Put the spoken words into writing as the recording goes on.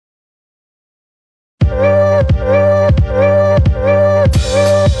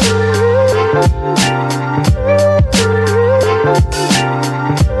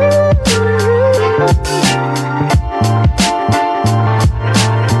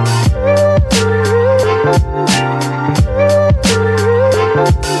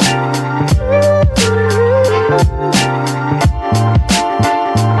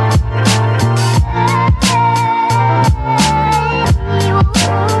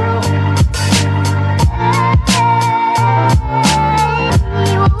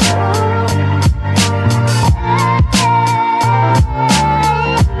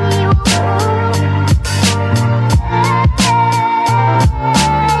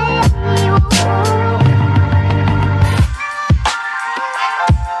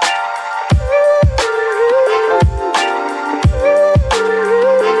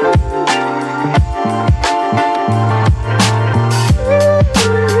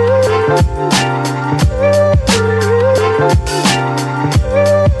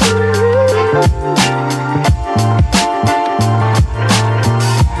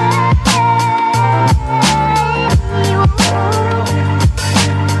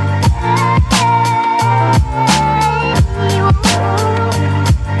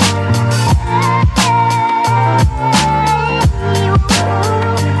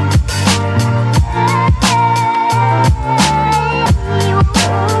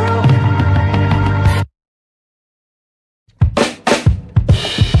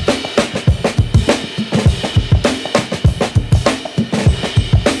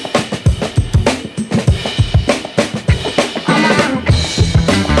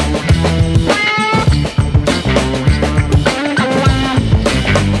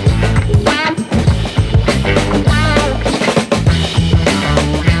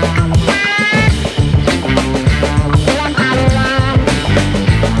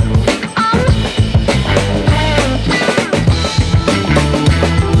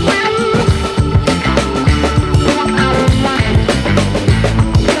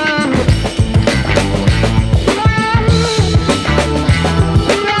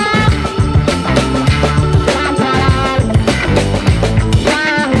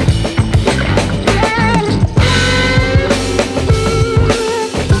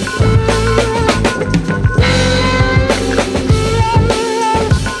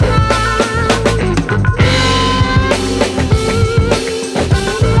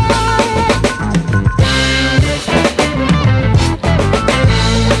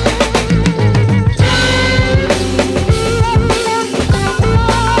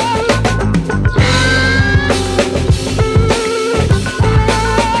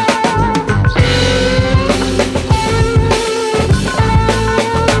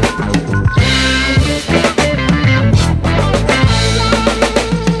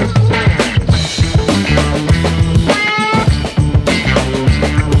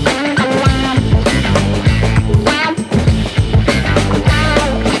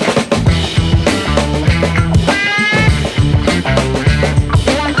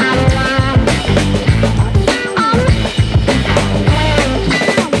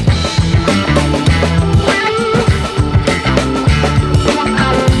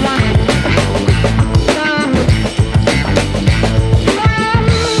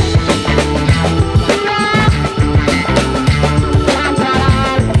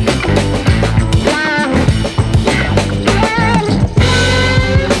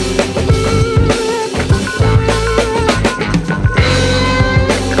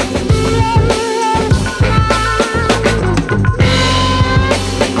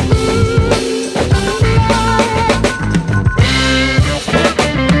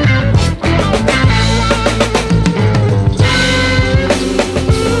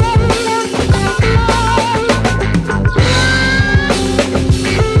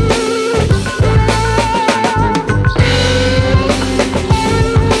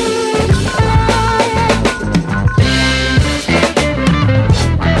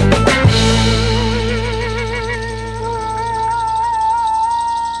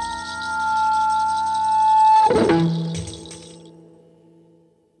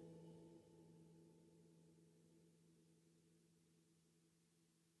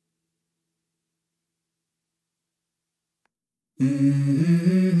Let's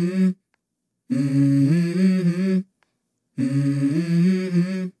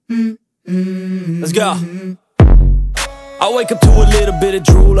go. I wake up to a little bit of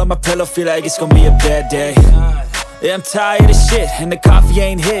drool on my pillow, feel like it's gonna be a bad day. Yeah, I'm tired of shit, and the coffee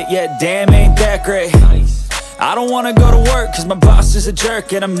ain't hit yet, damn, ain't that great. I don't wanna go to work, cause my boss is a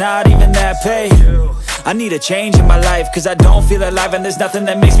jerk, and I'm not even that paid. I need a change in my life, cause I don't feel alive, and there's nothing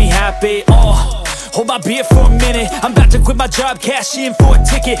that makes me happy. Hold my beer for a minute, I'm about to quit my job, cash in for a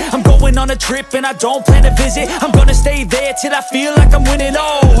ticket. I'm going on a trip and I don't plan to visit. I'm gonna stay there till I feel like I'm winning,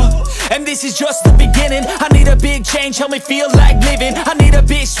 and this is just the beginning. I need a big change, help me feel like living. I need a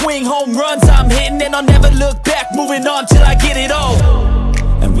big swing, home runs I'm hitting, and I'll never look back, moving on till I get it all.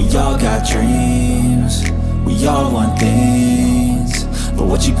 And we all got dreams, we all want things, but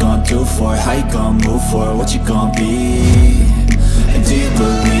what you gonna do for it? How you gonna move for it? What you gonna be? And do you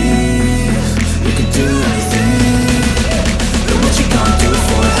believe you can do anything? But what you gonna do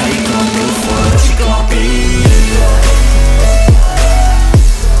for it? How you gonna move for it? What you gonna be?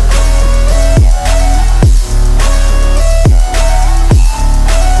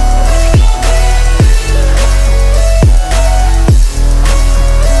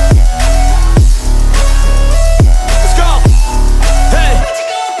 Let's go! Hey!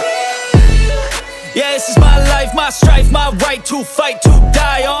 Yeah, this is my life, my strife, my right to fight, to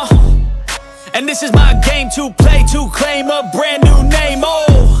die on. And this is my game to play, to claim a brand new name,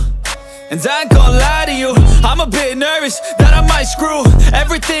 And I ain't gonna lie to you, I'm a bit nervous that I might screw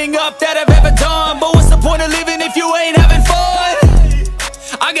everything up that I've ever done. But what's the point of living if you ain't having fun?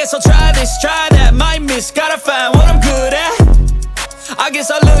 I guess I'll try this, try that, might miss, gotta find what I'm good at. I guess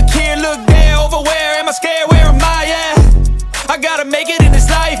I look here, look there, over where am I scared, where am I at? I gotta make it in this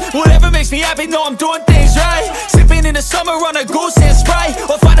life, whatever makes me happy, know I'm doing things right. Sipping in the summer on a goose and Sprite,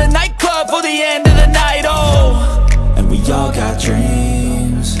 or find a nightclub for the end of the night, And we all got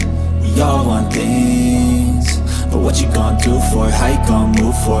dreams, we all want things, but what you gonna do for it? How you gonna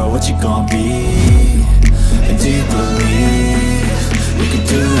move for it? What you gonna be? And do you believe you can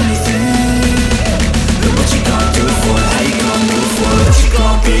do anything? But what you gonna do for it? How you gonna move for it? What you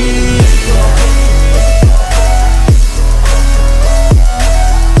gonna be?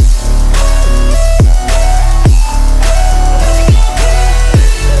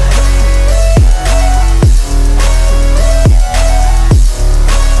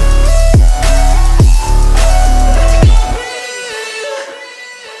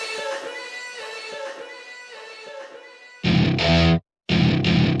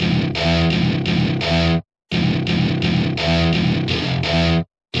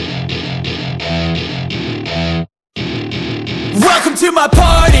 To my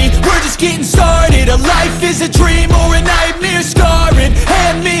party, we're just getting started. A life is a dream or a nightmare scarring.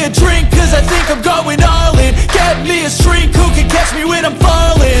 Hand me a drink cause I think I'm going all in. Get me a shrink who can catch me when I'm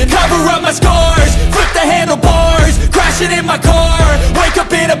falling. Cover up my scars, flip the handlebars, crashing in my car, wake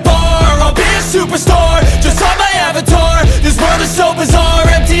up in a bar. I'll be a superstar, just on my avatar. This world is so bizarre,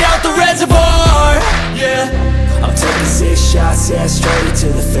 empty out the reservoir. Yeah, I'm taking 6 shots, yeah, straight to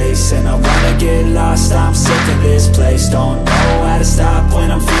the face. And I wanna get lost, I'm sick of this place. Don't know how to stop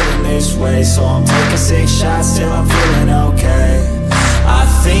when I'm feeling this way, so I'm taking 6 shots till I'm feeling okay. I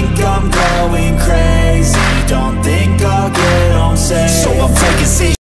think